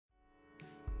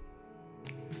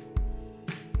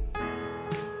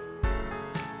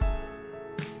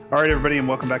All right, everybody, and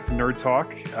welcome back to Nerd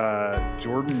Talk.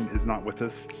 Jordan is not with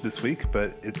us this week,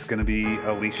 but it's going to be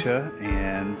Alicia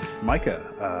and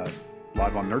Micah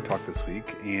live on Nerd Talk this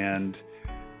week. And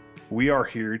we are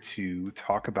here to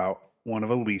talk about one of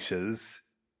Alicia's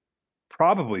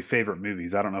probably favorite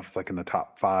movies. I don't know if it's like in the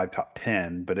top 5, top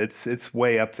 10, but it's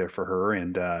way up there for her.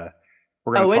 And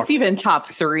we're going to It's talk even top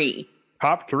three.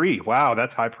 top 3. Wow,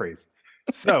 that's high praise.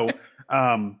 So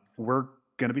we're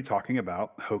going to be talking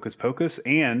about Hocus Pocus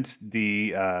and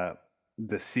the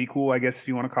sequel, I guess if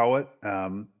you want to call it,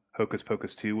 Hocus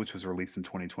Pocus 2, which was released in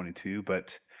 2022.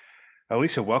 But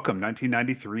Alicia, welcome,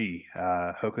 1993,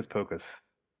 Hocus Pocus.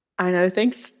 I know.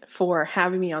 Thanks for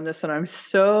having me on this one. I'm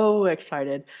so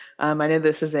excited. I know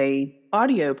this is a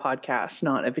audio podcast,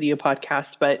 not a video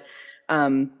podcast, but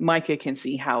Micah can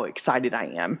see how excited I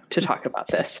am to talk about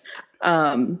this.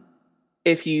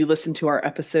 If you listen to our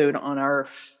episode on our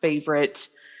favorite,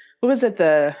 what was it,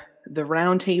 the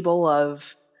round table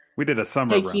of We did a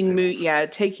summer taking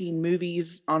taking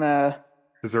movies on a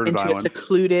deserted into a island.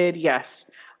 secluded, yes.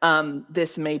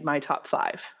 This made my top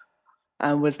 5.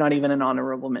 Was not even an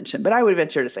honorable mention, but I would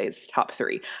venture to say it's top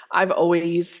 3. I've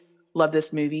always loved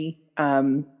this movie.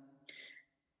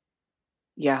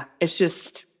 It's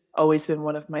just always been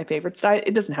one of my favorites.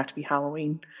 It doesn't have to be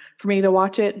Halloween for me to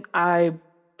watch it. I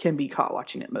can be caught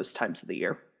watching it most times of the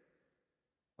year.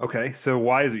 Okay, so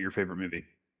why is it your favorite movie?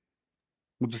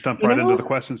 We'll just jump You right into know, the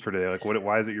questions for today. Like,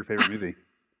 why is it your favorite movie?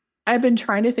 I've been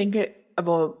trying to think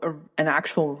of an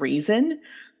actual reason.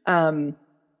 And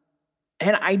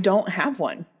I don't have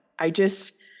one.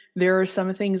 There are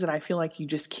some things that I feel like you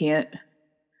just can't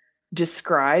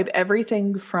describe.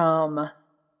 Everything from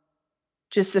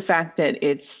just the fact that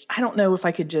I don't know if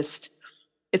I could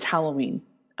it's Halloween.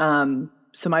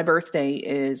 So my birthday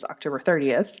is October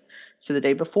 30th, so the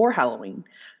day before Halloween.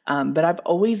 But I've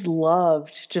always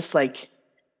loved just like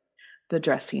the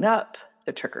dressing up,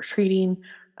 the trick-or-treating.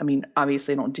 I mean,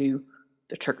 obviously I don't do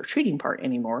the trick-or-treating part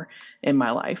anymore in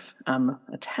my life. I'm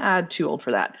a tad too old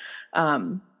for that.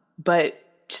 But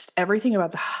just everything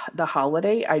about the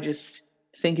holiday, I just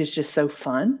think is just so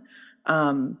fun.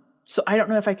 So I don't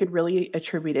know if I could really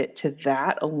attribute it to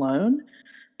that alone,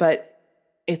 but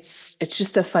it's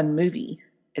just a fun movie.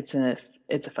 It's a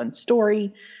fun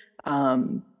story.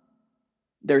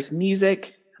 There's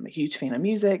music. I'm a huge fan of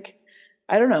music.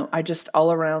 I don't know. I just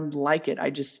all around like it.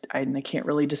 I can't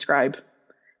really describe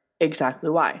exactly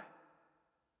why. I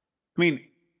mean,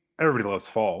 everybody loves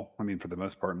fall. I mean, for the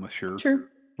most part, unless you're True.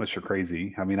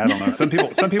 crazy. I mean, I don't know. Some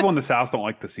people in the South don't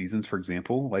like the seasons, for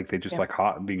example. Like they just Yeah.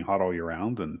 like being hot all year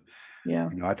round. And Yeah.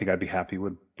 I think I'd be happy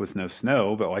with no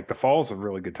snow. But like the fall's a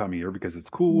really good time of year because it's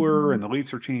cooler and the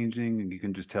leaves are changing, and you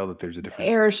can just tell that there's a The different.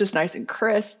 air is just nice and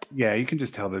crisp. Yeah, you can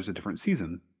just tell there's a different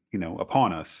season,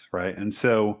 upon us, right? And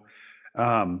so,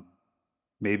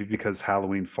 maybe because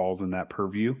Halloween falls in that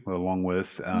purview along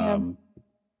with Yeah.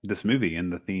 this movie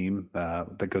and the theme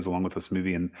that goes along with this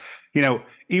movie. And,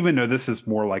 even though this is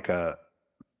more like a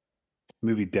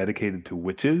movie dedicated to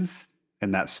witches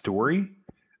and that story,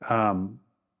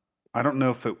 I don't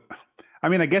know if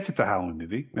I guess it's a Halloween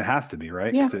movie. It has to be,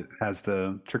 right? Yeah. Because it has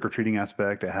the trick-or-treating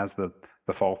aspect. It has the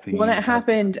fall theme. Well, it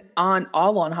happened on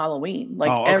Halloween. Like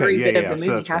Oh, okay. every Yeah, bit yeah, of yeah. the So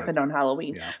movie that's right. happened on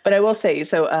Halloween. Yeah. But I will say,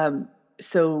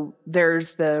 so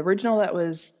there's the original that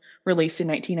was released in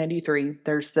 1993.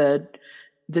 There's the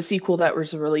sequel that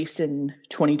was released in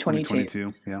 2022.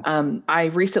 2022. Yeah. I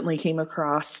recently came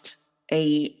across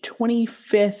a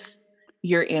 25th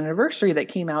year anniversary that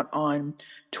came out on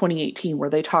 2018, where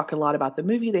they talk a lot about the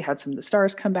movie. They had some of the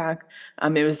stars come back.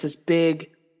 It was this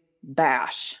big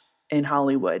bash in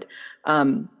Hollywood.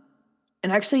 And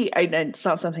actually, it's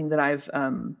not something that I've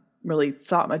really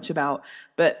thought much about,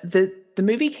 but the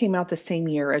movie came out the same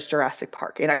year as Jurassic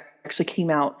Park. It actually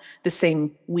came out the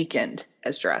same weekend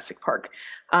as Jurassic Park,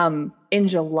 in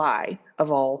July of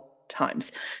all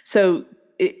times. So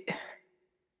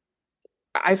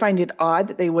I find it odd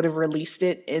that they would have released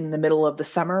it in the middle of the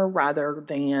summer rather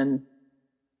than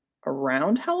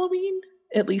around Halloween,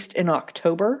 at least in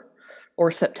October or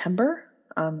September.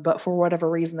 But for whatever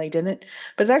reason, they didn't.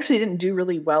 But it actually didn't do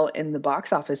really well in the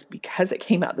box office because it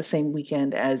came out the same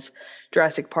weekend as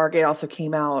Jurassic Park. It also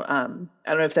came out, I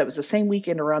don't know if that was the same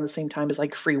weekend around the same time as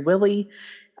like Free Willy.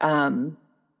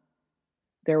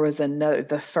 There was another,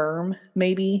 The Firm,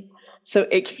 maybe. So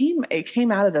it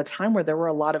came out at a time where there were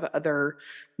a lot of other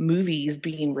movies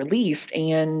being released,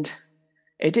 and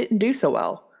it didn't do so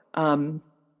well.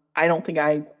 I don't think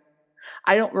I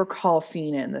don't recall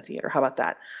seeing it in the theater. How about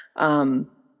that? Oh,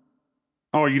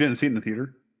 you didn't see it in the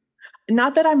theater?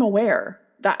 Not that I'm aware.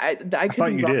 That I could thought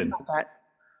be you wrong did. about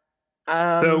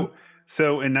that. So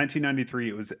So in 1993,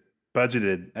 it was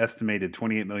budgeted, estimated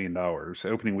 $28 million.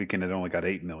 Opening weekend, it only got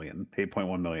 8 million,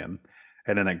 8.1 million.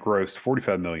 And then it grossed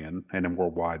 45 million. And then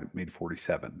worldwide, it made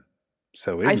 47.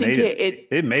 So I think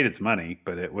it made its money,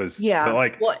 but but yeah.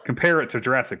 like Well, compare it to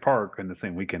Jurassic Park in the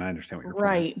same weekend. I understand what your point is.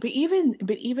 right.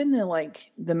 But even the like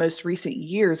the most recent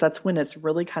years, that's when it's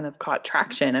really kind of caught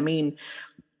traction. I mean,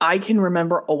 I can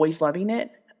remember always loving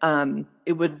it.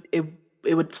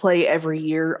 It would play every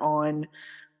year on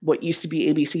what used to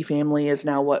be ABC Family is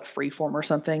now what Freeform or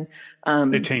something. They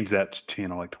Um, changed that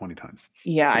channel like 20 times.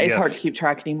 yeah, But it's hard yes, to keep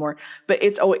track anymore, but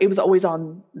it was always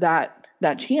on that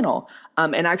channel.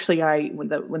 And actually, I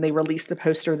when they released the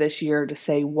poster this year to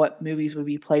say what movies would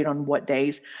be played on what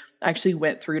days, I actually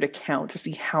went through to count to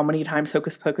see how many times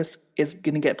Hocus Pocus is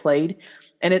going to get played,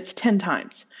 and it's 10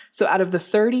 times. So out of the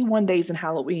 31 days in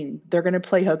Halloween, they're going to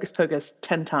play Hocus Pocus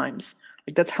 10 times.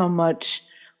 Like that's how much.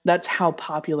 That's how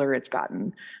popular it's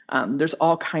gotten. There's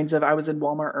all kinds of. I was in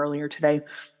Walmart earlier today,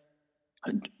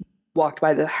 walked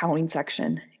by the Halloween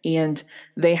section, and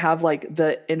they have like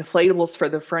the inflatables for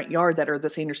the front yard that are the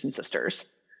Sanderson sisters.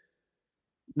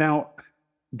 now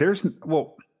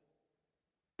well,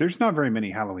 there's not very many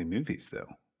Halloween movies though,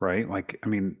 right? Like, I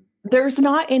mean, There's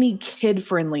not any kid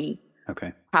friendly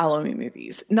okay. Halloween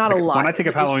movies. Not a Like when I lot. think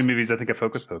of There's, Halloween movies, I think of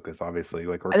Focus Pocus, obviously.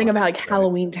 Like we're I think talking about about like today.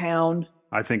 Halloween Town,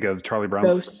 I think of Charlie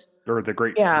Brown's Ghost. or the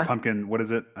Great Yeah. Pumpkin. What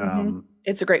is it?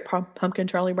 It's a great pumpkin,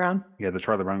 Charlie Brown. Yeah, the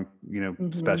Charlie Brown,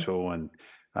 hmm special, and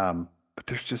but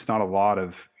there's just not a lot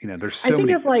of, there's I so think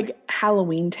many. of like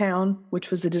Halloween Town, which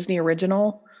was a Disney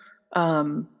original.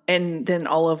 And then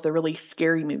all of the really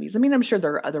scary movies. I mean, I'm sure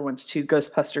there are other ones too.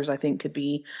 Ghostbusters, I think, could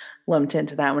be lumped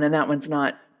into that one, and that one's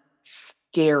not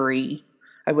scary.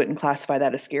 I wouldn't classify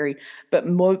that as scary. But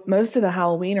most of the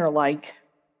Halloween are like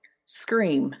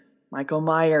Scream, Michael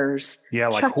Myers, Yeah,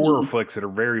 like horror Chucky. flicks that are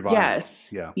very violent. Yes,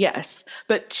 Yeah, yes.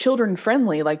 But children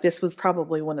friendly, like this was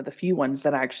probably one of the few ones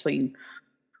that actually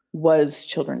was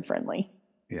children friendly.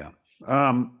 yeah.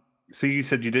 So you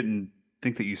said you didn't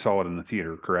think that you saw it in the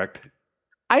theater, correct?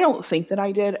 I don't think that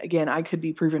I did. Again, I could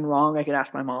be proven wrong. I could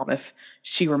ask my mom if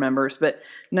she remembers. But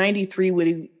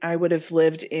 93 I would have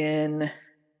lived in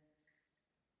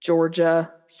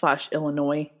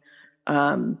Georgia/Illinois.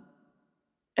 Um,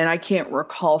 and I can't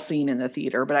recall seeing it in the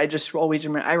theater, but I just always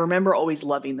remember I remember always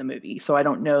loving the movie. So I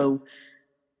don't know.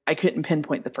 I couldn't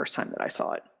pinpoint the first time that I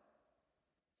saw it.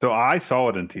 So I saw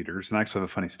it in theaters, and I actually have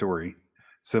a funny story.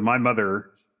 So my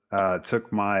mother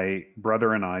took my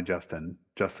brother and I, Justin,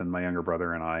 my younger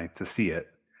brother and I, to see it.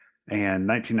 And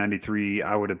 1993,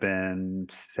 I would have been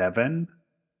 7,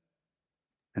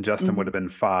 and Justin would Mhm. have been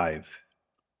 5.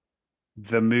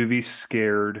 The movie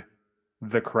scared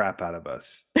the crap out of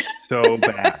us so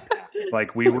bad.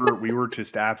 Like we were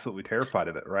just absolutely terrified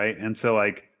of it, right? And so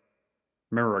like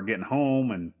remember getting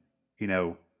home and you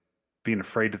know being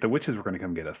afraid that the witches were going to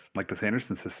come get us, like the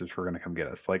Sanderson sisters were going to come get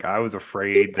us. Like I was You've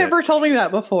afraid that, never told me that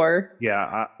before.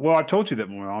 yeah. Well, I've told you that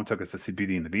when my mom took us to see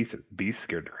Beauty and the Beast, Beast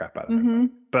scared the crap out of me.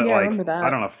 But Yeah, I remember like, I that.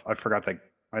 don't know if I forgot that.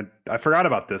 I forgot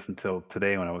about this until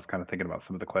today when I was kind of thinking about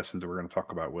some of the questions that we're going to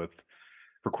talk about with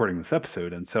recording this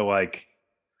episode. And so like,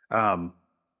 um,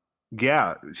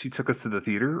 yeah, she took us to the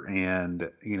theater,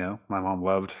 and my mom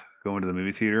loved going to the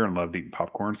movie theater and loved eating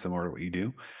popcorn, similar to what you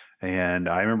do. And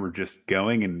I remember just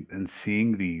going and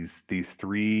seeing these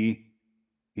three,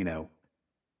 you know,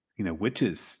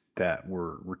 witches that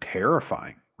were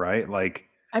terrifying, right? Like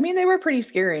I mean, they were pretty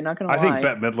scary, not gonna I think lie.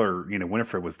 Bette Midler,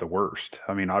 Winifred was the worst.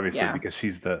 I mean, obviously Yeah. because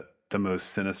she's the most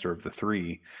sinister of the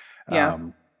three. Yeah.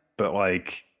 Um, but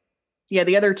like, Yeah,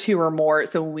 the other two are more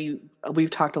so we've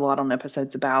talked a lot on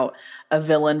episodes about a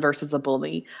villain versus a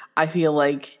bully. I feel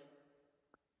like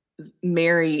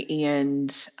Mary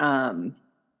and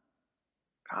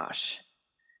gosh,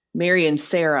 Mary and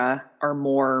Sarah are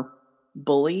more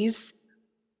bullies,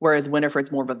 whereas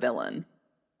Winifred's more of a villain.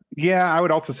 yeah, I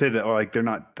would also say that like they're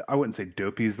not. I wouldn't say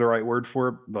dopey is the right word for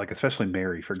it. But like especially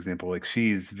Mary, for example, like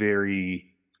she's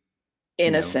very,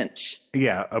 you know, Innocent.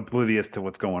 yeah, oblivious to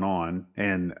what's going on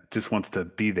and just wants to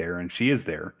be there, and she is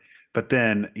there. But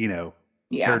then, Sarah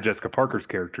Yeah. Jessica Parker's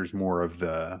character is more of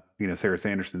the, Sarah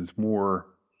Sanderson's more,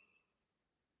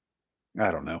 I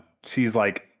don't know. She's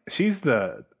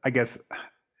the, I guess,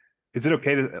 is it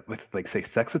okay to like say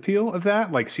sex appeal of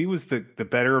that? Like she was the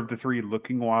better of the three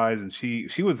looking wise, and she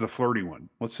was the flirty one.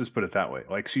 Let's just put it that way.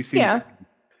 Like she seemed,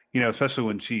 Yeah. especially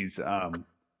when she's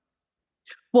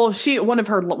Well, she one of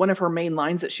her main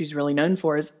lines that she's really known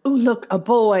for is, "Oh, look, a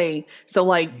boy." So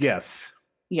like, yes.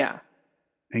 yeah.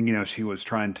 And she was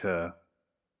trying to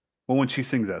Well, when she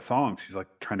sings that song, she's like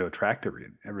trying to attract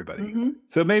everybody. Hmm.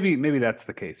 So maybe that's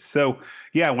the case. So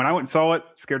yeah, when I went and saw it,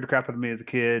 scared the crap out of me as a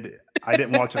kid. I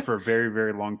didn't watch it for a very,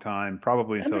 very long time,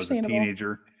 probably until I was a Understandable.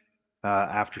 teenager,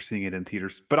 after seeing it in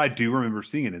theaters. But I do remember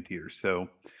seeing it in theaters. So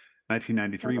I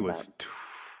 1993 love that. was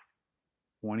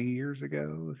 20 years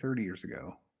ago, 30 years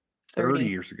ago, 30 30.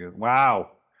 years ago.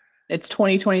 Wow. It's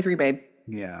 2023, babe.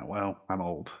 Yeah, well, I'm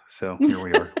old, so here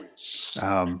we are.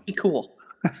 Um, Be cool.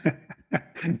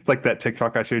 it's like that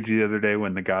TikTok I showed you the other day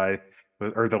when the guy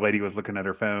or the lady was looking at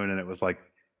her phone and it was like,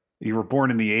 you were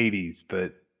born in the 80s,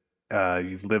 but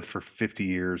you've lived for 50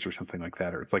 years or something like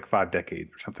that, or it's like 5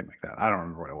 decades or something like that. I don't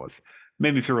remember what it was.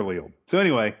 Made me feel really old. So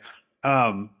anyway,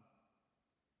 um,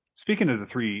 speaking of the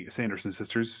three Sanderson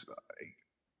sisters,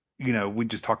 we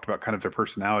just talked about kind of their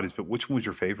personalities, but which one was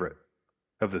your favorite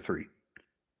of the three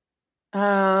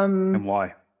Um, and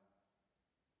why?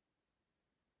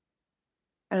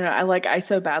 I don't know. I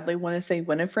so badly want to say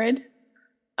Winifred.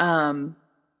 Um,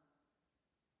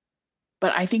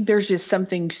 but I think there's just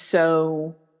something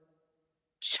so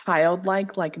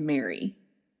childlike like Mary.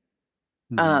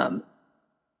 Hmm. Um,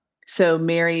 so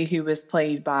Mary, who was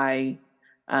played by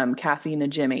Kathy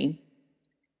Najimy,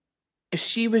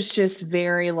 she was just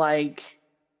very like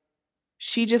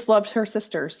she just loved her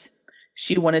sisters.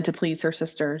 She wanted to please her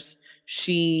sisters.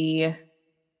 She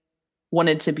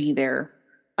wanted to be there.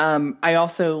 I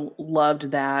also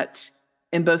loved that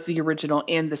in both the original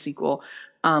and the sequel,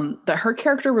 that her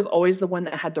character was always the one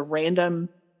that had the random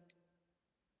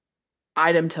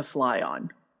item to fly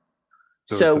on.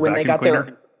 So The when they vacuum got cleaner?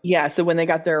 their yeah, so when they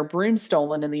got their broom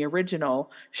stolen in the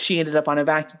original, she ended up on a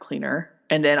vacuum cleaner.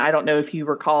 And then I don't know if you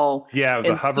recall Yeah, it was a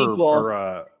in the hover or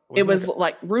sequel, it wasn't was like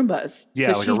like Roombas. So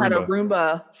yeah, like a she had a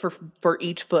Roomba. Roomba for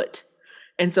each foot.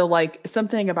 And so like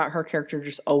something about her character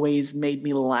just always made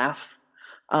me laugh,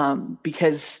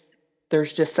 because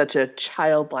there's just such a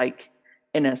childlike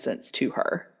innocence to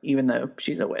her, even though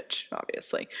she's a witch,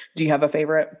 obviously. Do you have a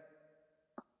favorite?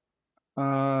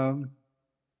 Um,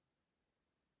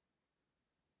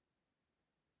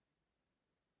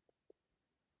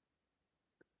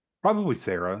 Probably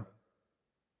Sarah,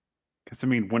 because I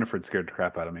mean Winifred scared the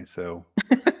crap out of me. So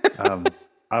um,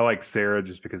 I like Sarah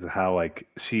just because of how like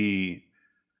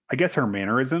I guess her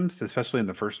mannerisms, especially in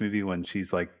the first movie when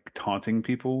she's like taunting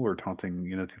people or taunting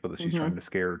people that she's Hmm. trying to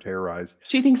scare or terrorize.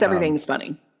 She thinks Um, everything's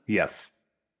funny. yes,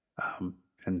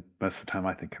 and most of the time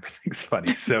I think everything's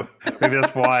funny. So maybe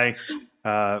that's why.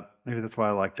 Maybe that's why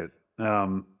I liked it.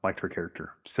 Liked her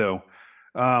character. So,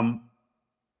 um,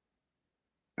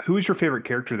 who is your favorite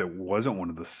character that wasn't one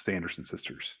of the Sanderson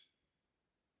sisters?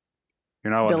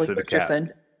 You're not allowed to Billy say the cat.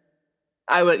 Richardson.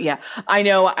 I would, yeah. I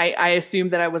know. I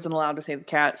assumed that I wasn't allowed to say the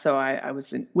cat, so I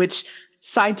was in. Which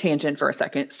side tangent for a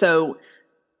second. So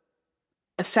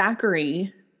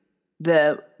Thackeray,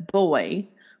 the boy,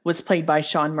 was played by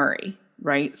Sean Murray,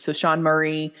 right? So Sean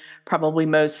Murray, probably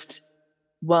most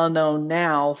well known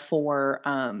now for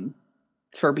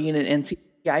being in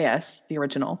NCIS, the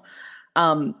original.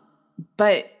 Um,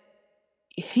 but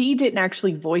he didn't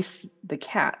actually voice the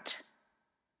cat,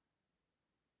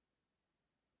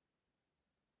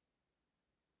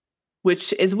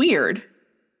 which is weird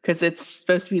because it's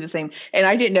supposed to be the same. And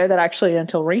I didn't know that actually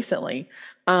until recently.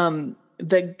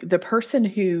 The person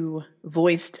who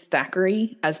voiced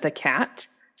Thackeray as the cat,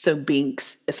 so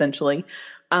Binks essentially,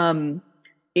 um,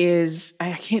 is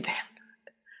I can't.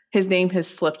 His name has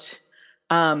slipped.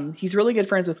 He's really good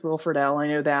friends with Will Friedle. I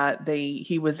know that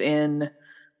he was in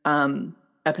um,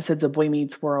 episodes of Boy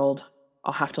Meets World.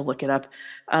 I'll have to look it up.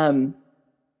 Um,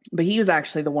 but he was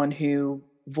actually the one who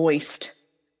voiced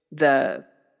the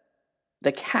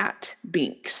the cat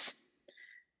Binks.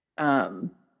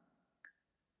 Um,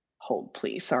 hold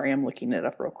please. Sorry, I'm looking it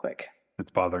up real quick.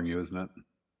 It's bothering you, isn't it?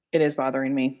 It is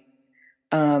bothering me.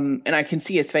 And I can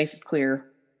see his face is clear.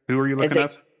 Who are you Is looking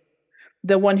it up?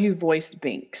 the one who voiced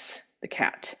Binks, the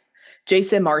cat?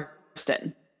 Jason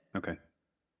Marston. Okay,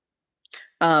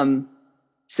 Um,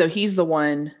 so he's the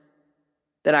one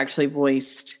that actually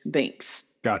voiced Binks,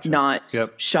 gotcha. not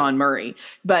Yep. Sean Murray.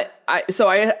 But I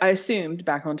assumed,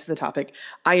 back onto the topic,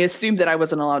 I assumed that I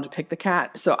wasn't allowed to pick the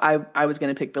cat, so I was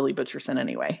going to pick Billy Butcherson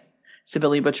anyway. So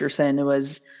Billy Butcherson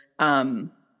was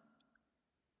um,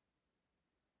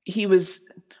 he was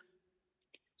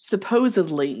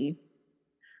supposedly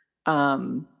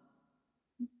um,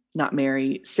 not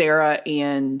Mary, Sarah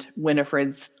and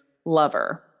Winifred's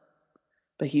lover,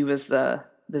 but he was the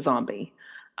zombie.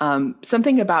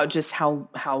 Something about just how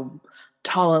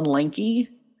tall and lanky,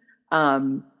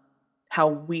 um, how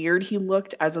weird he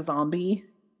looked as a zombie,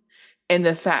 and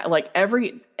the fact like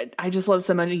every I just love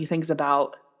so many things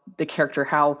about the character.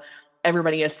 How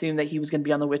everybody assumed that he was going to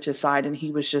be on the witch's side, and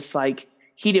he was just like,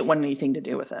 he didn't want anything to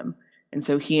do with him. And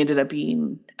so he ended up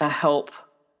being a help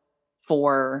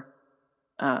for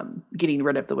getting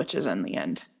rid of the witches in the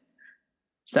end.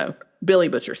 So Billy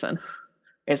Butcherson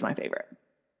is my favorite.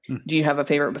 Do you have a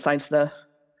favorite besides the?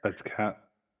 That's Cat.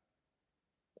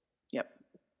 Yep.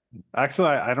 Actually,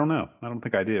 I don't know. I don't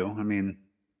think I do. I mean,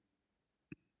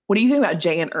 what do you think about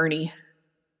Jay and Ernie?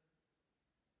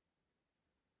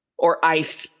 Or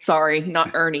Ice? Sorry,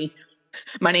 not Ernie.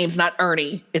 My name's not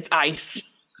Ernie. It's Ice.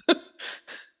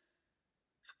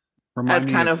 As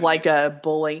kind of like a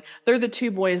bully. They're the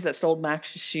two boys that stole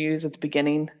Max's shoes at the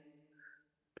beginning.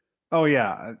 Oh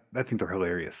yeah, I think they're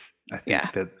hilarious. I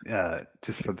think that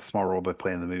just for the small role they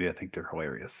play in the movie, I think they're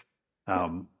hilarious.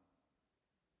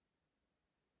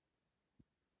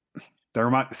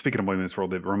 Speaking of Women's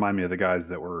World, they remind me of the guys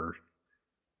that were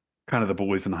kind of the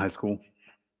bullies in the high school.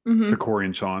 To Corey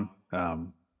and Sean,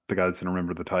 the guys that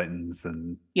Remember the Titans,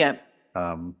 and I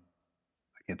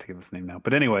can't think of his name now.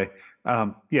 But anyway,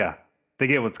 they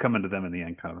get what's coming to them in the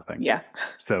end, kind of a thing. Yeah.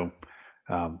 So,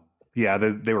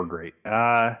 they were great.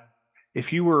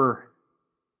 If you were,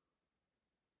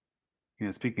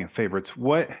 speaking of favorites,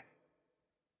 what's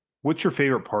your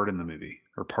favorite part in the movie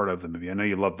or part of the movie? I know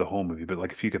you love the whole movie, but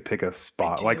like if you could pick a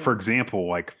spot, like for example,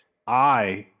 like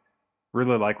I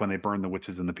really like when they burn the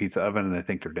witches in the pizza oven and they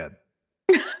think they're dead.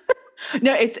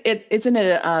 No, it's in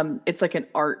a it's like an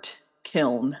art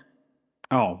kiln.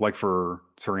 Oh, like for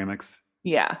ceramics?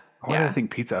 Yeah. Why did I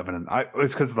think pizza oven?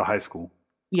 It's because of the high school.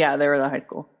 Yeah, they were the high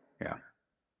school. Yeah.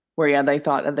 Where they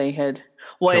thought that they had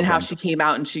and how she came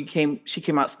out and she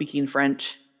came out speaking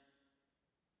French.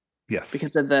 Yes.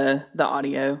 Because of the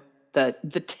audio,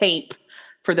 the tape.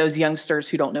 For those youngsters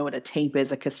who don't know what a tape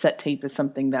is, a cassette tape is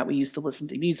something that we used to listen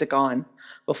to music on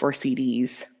before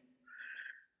CDs.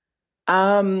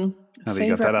 Now that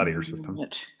you got that out of your system.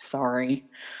 Sorry.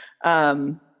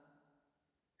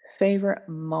 Favorite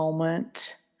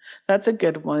moment. That's a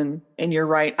good one. And you're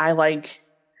right. I like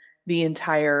the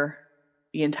entire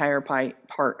part.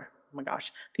 Oh my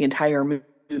gosh. The entire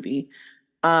movie.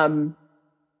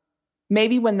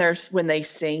 Maybe when they're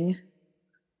singing,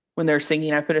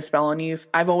 I Put a Spell on You.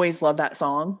 I've always loved that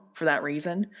song for that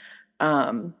reason.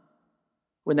 When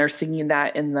they're singing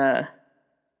that in the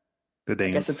dance.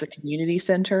 I guess it's a community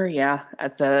center. Yeah.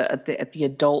 At the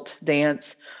adult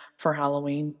dance for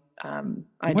Halloween.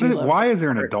 Why is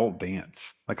there an adult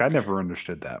dance? Like I never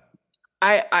understood that.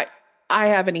 I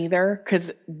haven't either.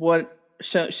 Cause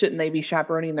shouldn't they be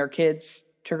chaperoning their kids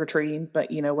trick-or-treating? But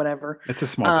whatever. It's a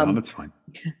small town. It's fine.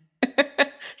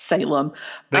 Salem.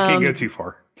 They can't go too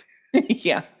far.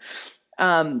 Yeah.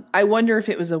 I wonder if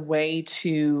it was a way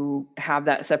to have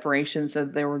that separation so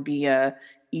that there would be a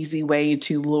easy way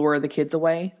to lure the kids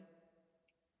away,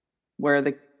 where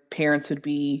the parents would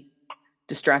be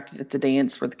distracted at the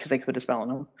dance because they put a spell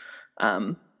on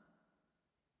them.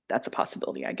 That's a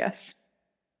possibility, I guess.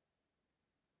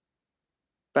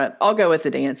 But I'll go with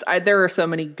the dance. There are so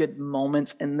many good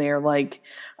moments in there. Like,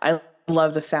 I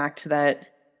love the fact that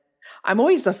I'm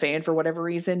always a fan, for whatever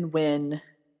reason, when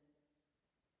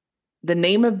the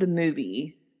name of the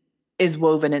movie is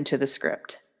woven into the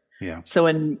script. Yeah. So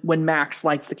when Max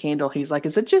lights the candle, he's like,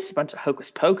 is it just a bunch of Hocus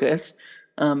Pocus?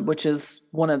 Which is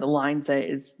one of the lines that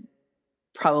is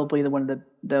probably one of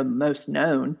the most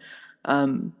known.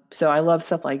 So I love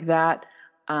stuff like that.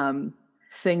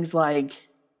 Things like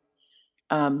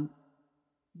the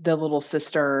little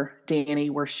sister,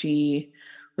 Danny, where she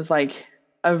was like,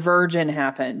 a virgin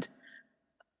happened.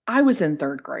 I was in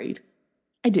 3rd grade.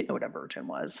 I didn't know what a virgin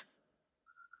was.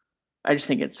 I just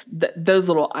think it's those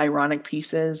little ironic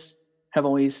pieces have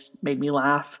always made me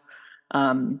laugh.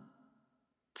 So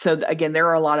again, there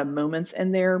are a lot of moments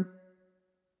in there.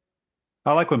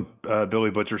 I like when Billy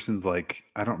Butcherson's like,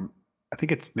 I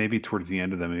think it's maybe towards the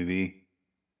end of the movie.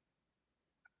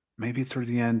 Maybe it's towards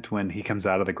the end when he comes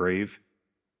out of the grave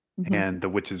and the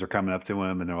witches are coming up to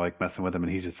him and they're like messing with him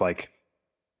and he's just like,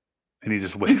 and he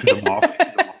just waves them off.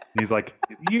 And he's like,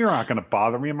 you're not going to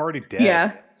bother me. I'm already dead.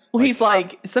 Yeah. Well, he's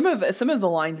like, some of the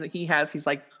lines that he has, he's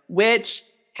like, witch,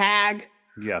 hag.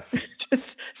 Yes.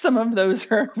 Just some of those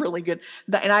are really good.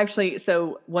 And actually,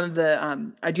 so one of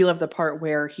the, I do love the part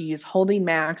where he's holding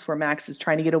Max, where Max is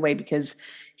trying to get away because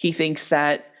he thinks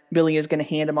that Billy is going to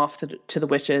hand him off to the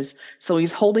witches. So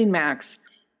he's holding Max,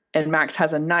 and Max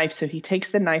has a knife. So he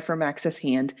takes the knife from Max's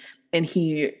hand and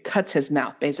he cuts his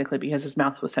mouth, basically, because his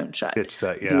mouth was sewn shut. Pitch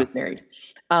set, yeah. He was married.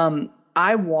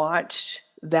 I watched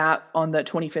that on the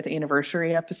 25th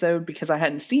anniversary episode because I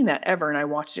hadn't seen that ever, and I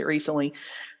watched it recently.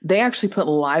 They actually put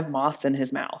live moths in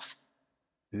his mouth.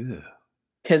 Yeah.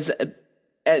 Because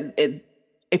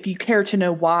if you care to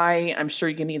know why, I'm sure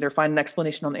you can either find an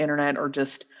explanation on the internet or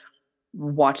just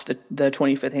watch the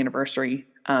 25th anniversary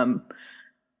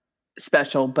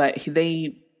special. But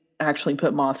they actually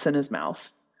put moths in his mouth.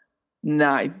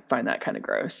 Nah, I find that kind of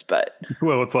gross, but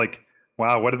Well, it's like,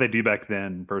 wow, what did they do back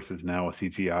then versus now with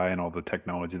CGI and all the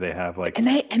technology they have? Like,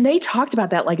 and they talked about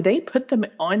that. Like they put them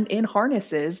on in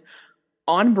harnesses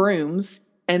on brooms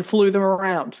and flew them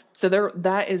around. So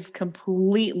that is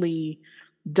completely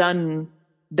done.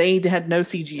 They had no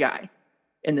CGI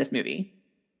in this movie,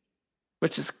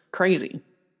 which is crazy.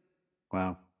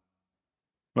 wow.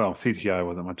 Well, CGI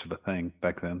wasn't much of a thing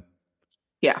back then.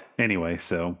 Yeah. Anyway,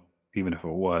 so even if it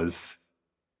was,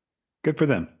 good for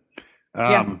them.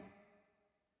 Yeah. Um,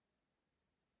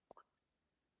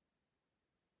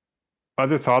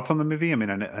 Other thoughts on the movie? I mean,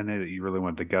 I know that you really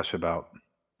wanted to gush about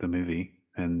the movie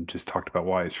and just talked about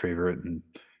why it's favorite, and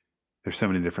there's so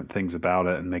many different things about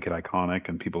it and make it iconic,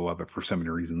 and people love it for so many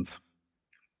reasons.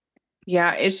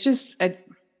 Yeah. It's just,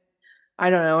 I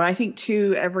don't know. I think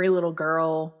too, every little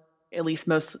girl, at least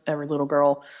most every little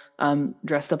girl,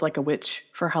 dressed up like a witch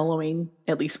for Halloween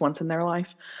at least once in their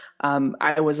life.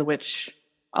 I was a witch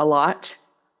a lot.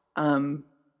 Um,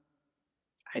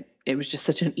 it was just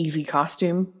such an easy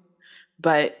costume,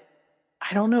 but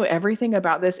I don't know everything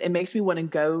about this. It makes me want to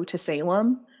go to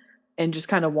Salem and just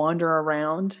kind of wander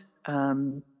around.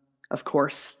 Of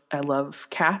course, I love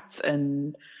cats,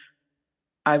 and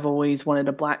I've always wanted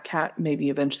a black cat. Maybe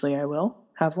eventually I will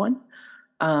have one.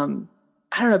 Um,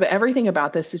 I don't know, but everything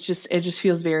about this is just it just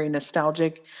feels very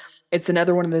nostalgic. It's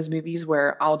another one of those movies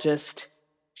where I'll just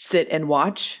sit and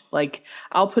watch. Like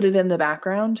I'll put it in the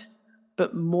background,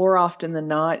 but more often than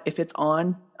not, if it's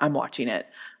on, I'm watching it.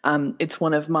 It's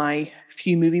one of my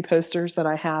few movie posters that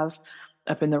I have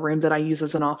up in the room that I use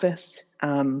as an office.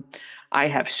 I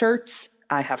have shirts,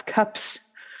 I have cups.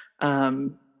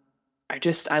 Um,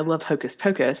 I love Hocus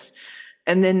Pocus.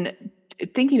 And then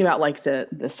thinking about like the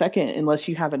second, unless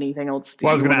you have anything else that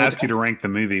Well, I was you going to wanted. ask you to rank the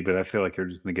movie, but I feel like you're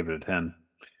just going to give it a 10.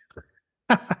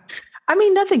 I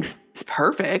mean, nothing's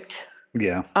perfect.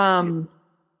 Yeah. Um,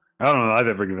 I don't know. I've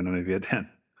ever given a movie a 10.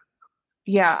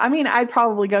 yeah, I mean, I'd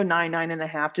probably go 9,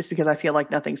 9.5, just because I feel like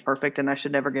nothing's perfect and I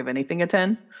should never give anything a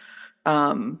 10.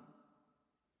 Um,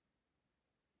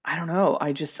 I don't know.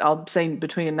 I'll say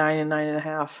between a 9 and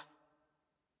 9.5.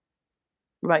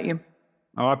 What about you?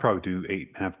 Oh, I'd probably do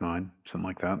 8.5, 9, something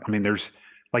like that. I mean,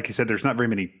 like you said, there's not very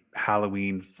many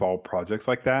Halloween fall projects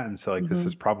like that. And so, like, this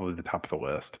is Hmm. probably the top of the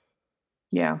list.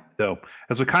 Yeah. So,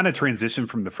 as we kind of transition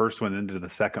from the first one into the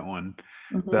second one,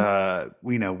 Hmm.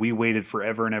 we waited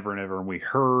forever and ever and ever, and we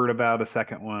heard about a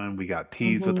second one. We got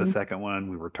teased with the Hmm. second one.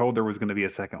 We were told there was going to be a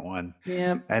second one.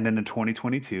 Yeah. And then in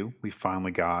 2022, we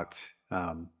finally got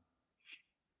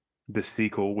the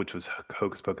sequel, which was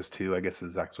Hocus Pocus 2, I guess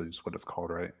is actually just what it's called,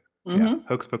 right? Yeah, Hmm.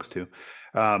 Hocus Pocus 2.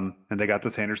 And they got the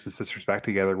Sanderson sisters back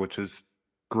together, which is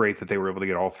great that they were able to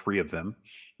get all three of them.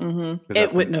 Hmm. Because It that's going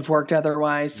to, wouldn't have worked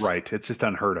otherwise. right. It's just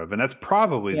unheard of. And that's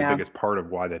probably the Yeah. biggest part of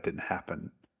why that didn't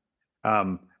happen.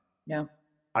 Um, Yeah.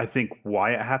 I think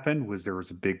why it happened was there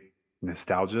was a big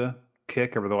nostalgia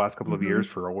kick over the last couple of Hmm. years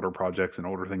for older projects and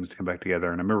older things to come back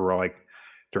together. And I remember like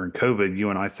during COVID, you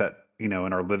and I sat, in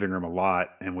our living room a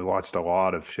lot and we watched a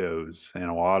lot of shows and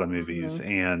a lot of movies. Hmm.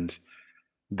 And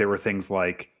there were things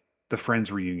like the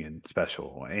Friends reunion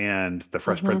special and the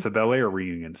Fresh Hmm. Prince of Bel-Air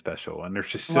reunion special. And there's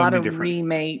just A so lot many of different,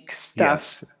 remake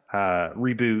stuff. yes,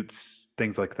 reboots,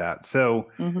 things like that.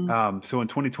 So, Hmm. so in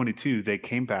 2022, they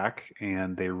came back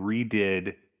and they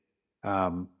redid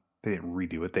they didn't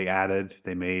redo it. They added,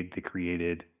 they made, they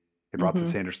created, they brought the Hmm.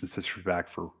 Sanderson sisters back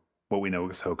for what we know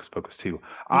as Hocus Pocus 2.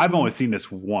 I've Hmm. only seen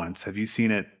this once. Have you seen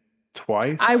it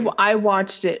twice? I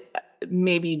watched it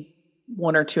maybe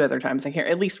one or two other times. I can't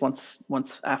at least once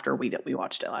after we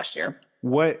watched it last year.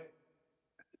 What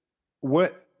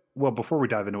what well, before we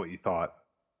dive into what you thought,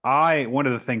 one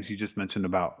of the things you just mentioned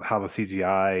about how the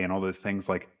CGI and all those things,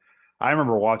 like I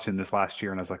remember watching this last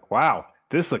year and I was like, wow,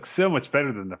 this looks so much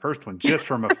better than the first one, just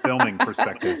from a filming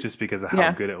perspective, just because of how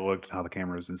Yeah, good it looked and how the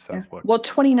cameras and yeah. stuff looked. Well,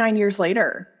 29 years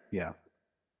later, Yeah.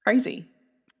 crazy.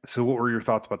 So what were your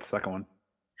thoughts about the second one?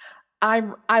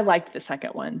 I liked the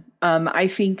second one. I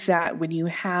think that when you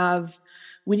have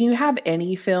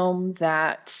any film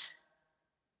that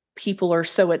people are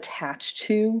so attached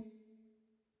to,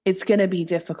 it's going to be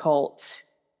difficult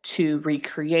to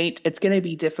recreate. It's going to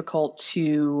be difficult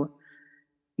to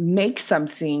make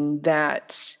something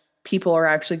that people are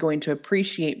actually going to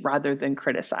appreciate rather than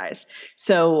criticize.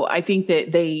 So I think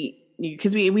that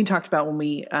because we talked about when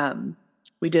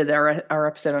we did our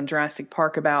episode on Jurassic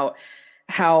Park about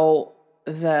how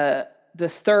the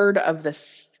third of the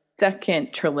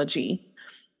second trilogy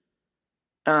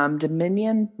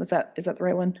Dominion. Is that the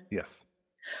right one? Yes.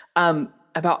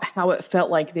 About how it felt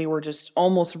like they were just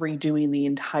almost redoing the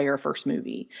entire first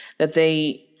movie. That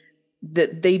they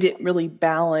didn't really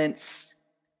balance,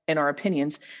 in our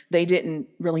opinions, they didn't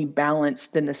really balance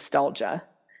the nostalgia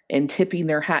and tipping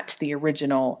their hat to the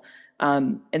original.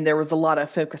 And there was a lot of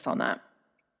focus on that.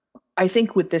 I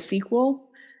think with the sequel,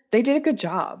 they did a good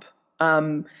job.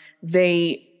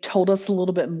 They told us a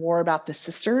little bit more about the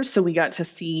sisters, so we got to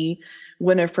see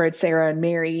Winifred, Sarah, and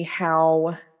Mary,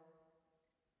 how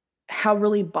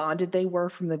really bonded they were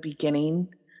from the beginning.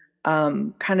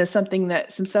 Kind of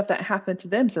some stuff that happened to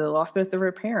them. So they lost both of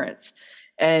their parents.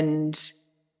 And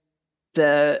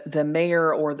the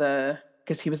mayor, or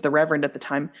because he was the reverend at the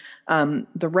time,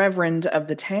 the reverend of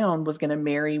the town was going to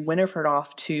marry Winifred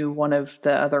off to one of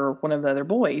the other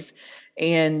boys.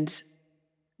 And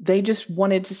they just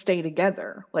wanted to stay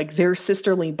together, like their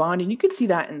sisterly bond. And you could see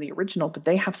that in the original, but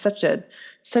they have such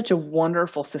a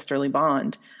wonderful sisterly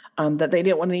bond, that they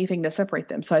didn't want anything to separate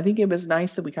them. So I think it was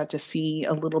nice that we got to see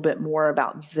a little bit more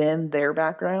about them, their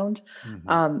background.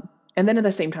 Hmm. And then at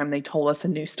the same time, they told us a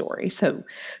new story. So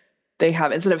they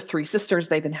have, instead of three sisters,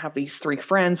 they then have these three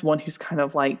friends, one who's kind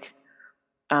of like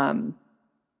um,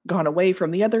 gone away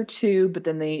from the other two, but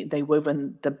then they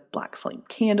woven the black flame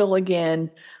candle again.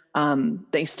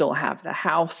 They still have the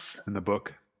house In the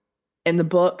book. in the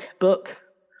book.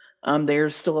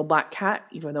 There's still a black cat,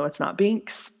 even though it's not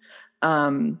Binks.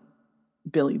 Um,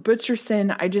 Billy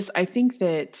Butcherson.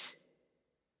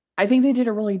 I think they did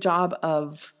a really job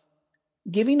of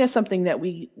giving us something that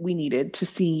we needed to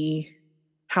see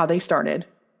how they started,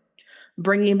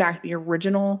 bringing back the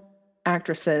original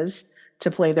actresses to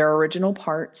play their original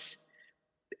parts,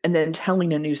 and then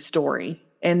telling a new story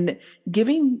and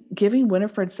giving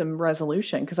Winifred some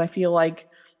resolution, because I feel like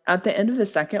at the end of the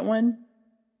second one,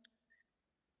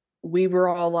 we were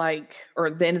all like, or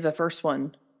the end of the first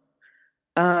one,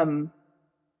 um,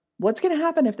 what's going to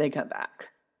happen if they come back?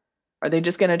 Are they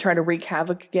just going to try to wreak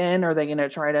havoc again? Are they going to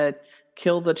try to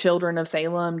kill the children of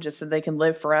Salem just so they can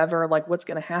live forever? Like, what's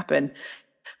going to happen?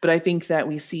 But I think that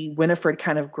we see Winifred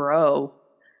kind of grow,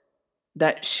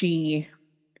 that she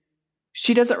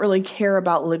doesn't really care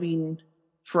about living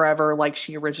forever like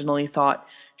she originally thought.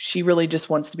 She really just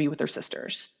wants to be with her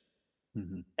sisters.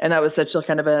 Hmm. And that was such a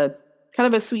kind of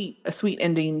a sweet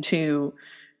ending to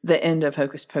the end of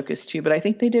Hocus Pocus 2. But I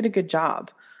think they did a good job.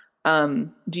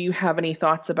 Do you have any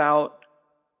thoughts about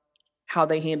how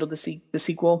they handled the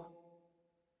sequel?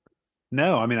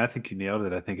 No, I mean, I think you nailed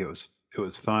it. I think it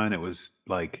was fun. It was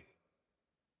like,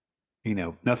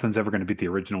 nothing's ever going to beat the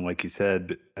original, like you said.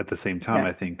 But at the same time, Yeah.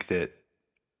 I think that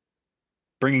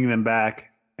bringing them back,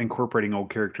 incorporating old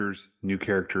characters, new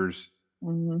characters,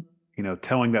 Hmm.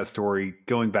 telling that story,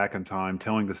 going back in time,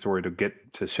 telling the story to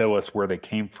get to show us where they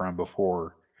came from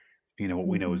before, what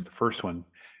we know is Hmm. the first one.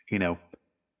 You know,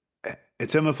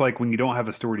 it's almost like when you don't have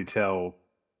a story to tell,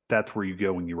 that's where you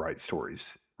go when you write stories,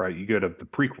 right? You go to the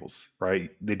prequels, right?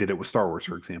 They did it with Star Wars,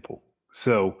 for example.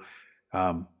 So,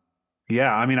 um,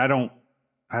 yeah, I mean, I don't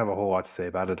have a whole lot to say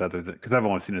about it other than because I've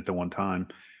only seen it the one time.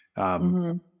 Um,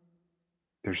 Hmm.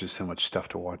 there's just so much stuff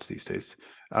to watch these days.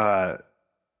 Uh,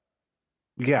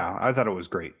 yeah, I thought it was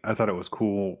great. I thought it was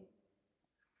cool.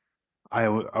 I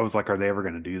was like, are they ever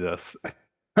going to do this?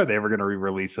 Are they ever going to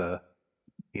re-release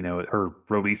or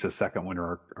release a second one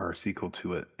or a sequel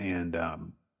to it? And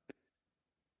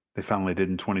they finally did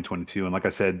in 2022. And like I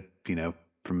said,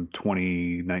 from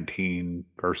 2019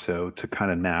 or so to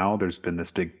kind of now, there's been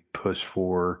this big push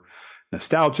for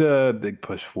nostalgia, big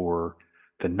push for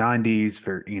the 90s,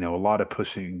 a lot of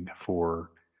pushing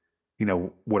for,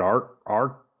 what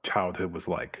our childhood was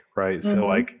like, right? So Hmm.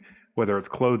 like whether it's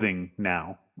clothing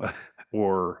now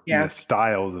or, Yeah.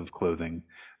 styles of clothing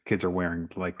kids are wearing,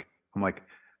 like I'm like,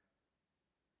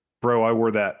 bro, I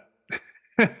wore that.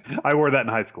 I wore that in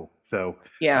high school. So,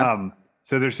 Yeah. um,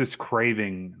 so there's this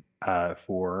craving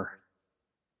for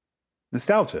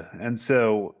nostalgia, and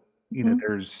so Hmm.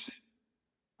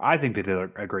 I think they did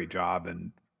a great job,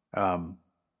 and um,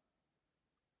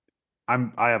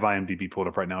 I have IMDb pulled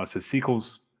up right now. It says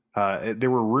sequels.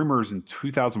 There were rumors in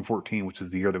 2014, which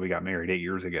is the year that we got married 8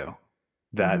 years ago,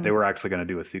 that they Hmm. were actually going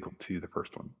to do a sequel to the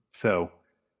first one. So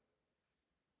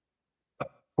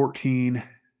 14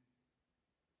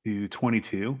 to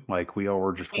 22, like we all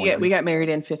were just We wondering. got married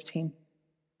in 15.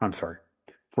 I'm sorry,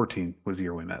 14 was the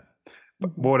year we met. But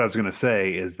Hmm. what I was going to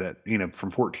say is that,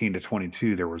 from 14 to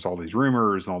 22, there was all these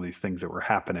rumors and all these things that were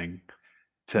happening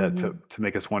Hmm. to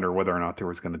make us wonder whether or not there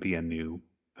was going to be a new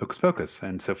Hocus Pocus.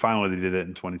 And so finally they did it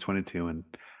in 2022, and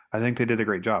I think they did a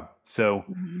great job. So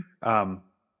Hmm. um,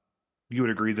 you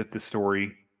would agree that the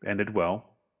story ended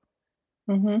well.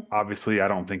 Obviously, I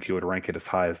don't think you would rank it as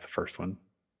high as the first one.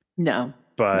 No, no.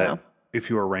 But if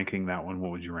you were ranking that one,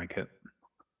 what would you rank it?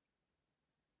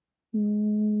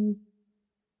 Mm,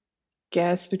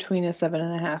 guess between a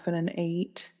 7.5 and an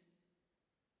 8.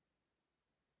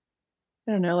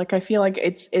 I don't know. Like I feel like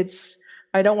it's.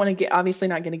 I don't want to get obviously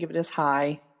not going to give it as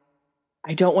high.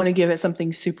 I don't want to give it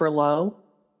something super low.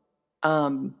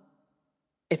 Um,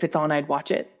 if it's on, I'd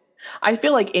watch it. I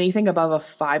feel like anything above a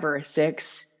 5 or a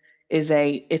 6 is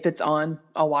a if it's on,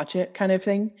 I'll watch it kind of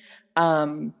thing.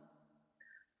 Um,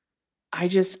 I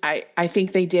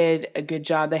think they did a good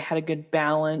job. They had a good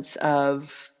balance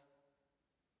of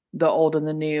the old and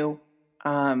the new.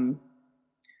 Um,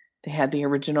 they had the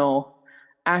original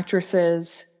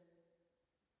actresses.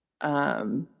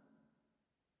 Um,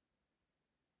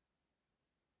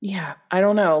 yeah, I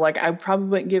don't know. Like I probably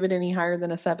wouldn't give it any higher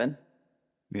than a 7.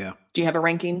 Yeah. Do you have a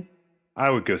ranking? I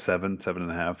would go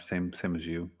 7.5, same as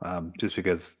you. Just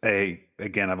because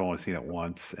again, I've only seen it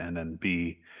once, and then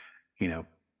B, you know,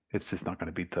 it's just not going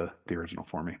to beat the original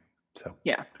for me. So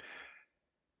Yeah.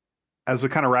 as we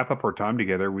kind of wrap up our time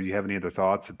together, would you have any other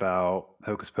thoughts about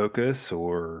Hocus Pocus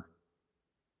or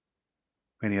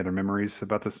any other memories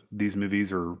about these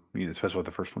movies, or especially with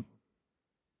the first one?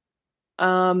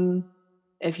 Um,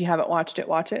 if you haven't watched it,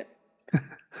 watch it. Good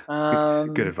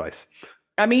Um, advice.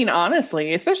 I mean,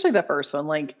 honestly, especially the first one.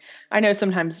 Like, I know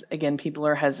sometimes, again, people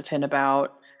are hesitant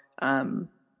about um,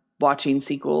 watching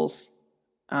sequels,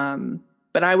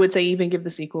 but I would say even give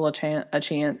the sequel a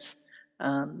chance.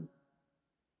 Um,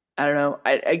 I don't know.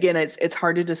 Again, it's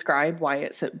hard to describe why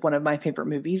it's one of my favorite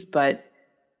movies, but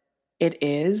it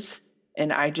is,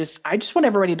 and I just want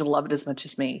everybody to love it as much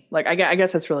as me. Like, I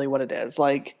guess that's really what it is.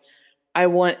 Like, I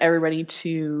want everybody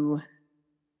to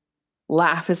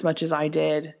laugh as much as I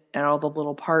did at all the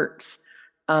little parts.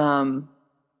 Um,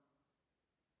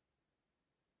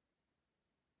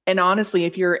 and honestly,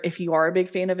 if you are a big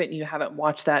fan of it and you haven't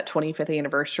watched that 25th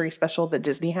anniversary special that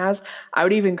Disney has, I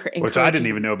would even Which I encourage you didn't to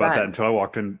even do know about that that. until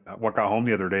I got home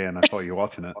the other day and I saw you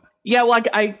watching it. Yeah, well,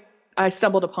 I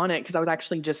stumbled upon it because I was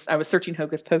actually just I was searching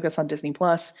Hocus Pocus on Disney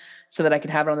Plus so that I could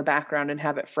have it on the background and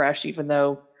have it fresh, even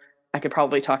though I could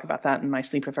probably talk about that in my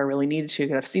sleep if I really needed to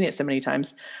because I've seen it so many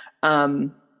times.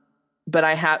 Um, but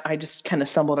I just kind of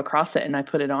stumbled across it and I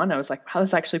put it on. I was like, wow,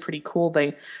 that's actually pretty cool.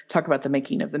 They talk about the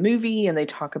making of the movie and they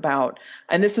talk about,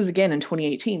 and this was again in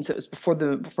 2018, so it was before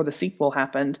the sequel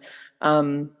happened.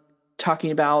 Um,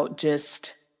 talking about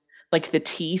just like the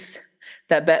teeth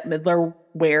that Bette Midler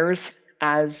wears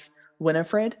as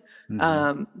Winifred, Hmm.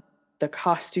 um, the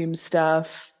costume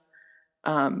stuff,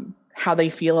 how they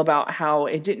feel about how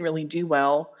it didn't really do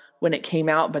well when it came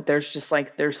out, but there's just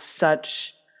like there's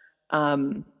such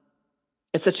um,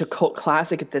 it's such a cult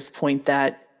classic at this point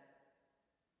that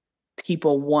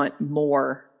people want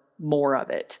more of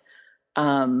it.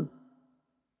 Um,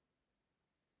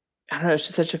 I don't know, it's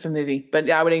just such a fun movie, but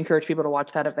yeah, I would encourage people to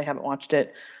watch that if they haven't watched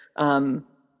it. Um,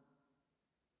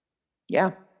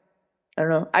 yeah, I don't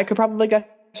know. I could probably gush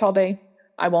all day.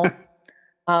 I won't.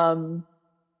 Um,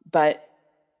 but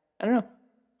I don't know.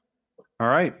 All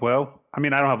right. Well, I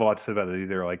mean, I don't have a lot to say about it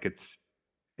either. Like it's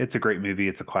a great movie.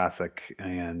 It's a classic,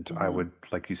 and I Hmm. would,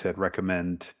 like you said,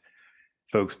 recommend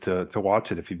folks to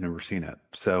watch it if you've never seen it.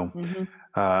 So, Hmm.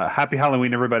 happy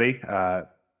Halloween, everybody!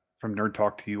 From Nerd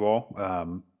Talk to you all.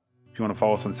 If you want to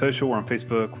follow us on social, we're on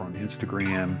Facebook, we're on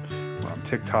Instagram, we're on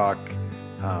TikTok.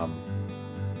 Um,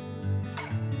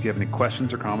 if you have any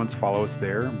questions or comments, follow us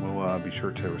there, and we'll be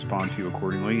sure to respond to you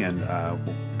accordingly. And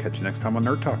we'll catch you next time on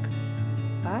Nerd Talk.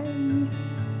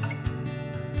 Bye.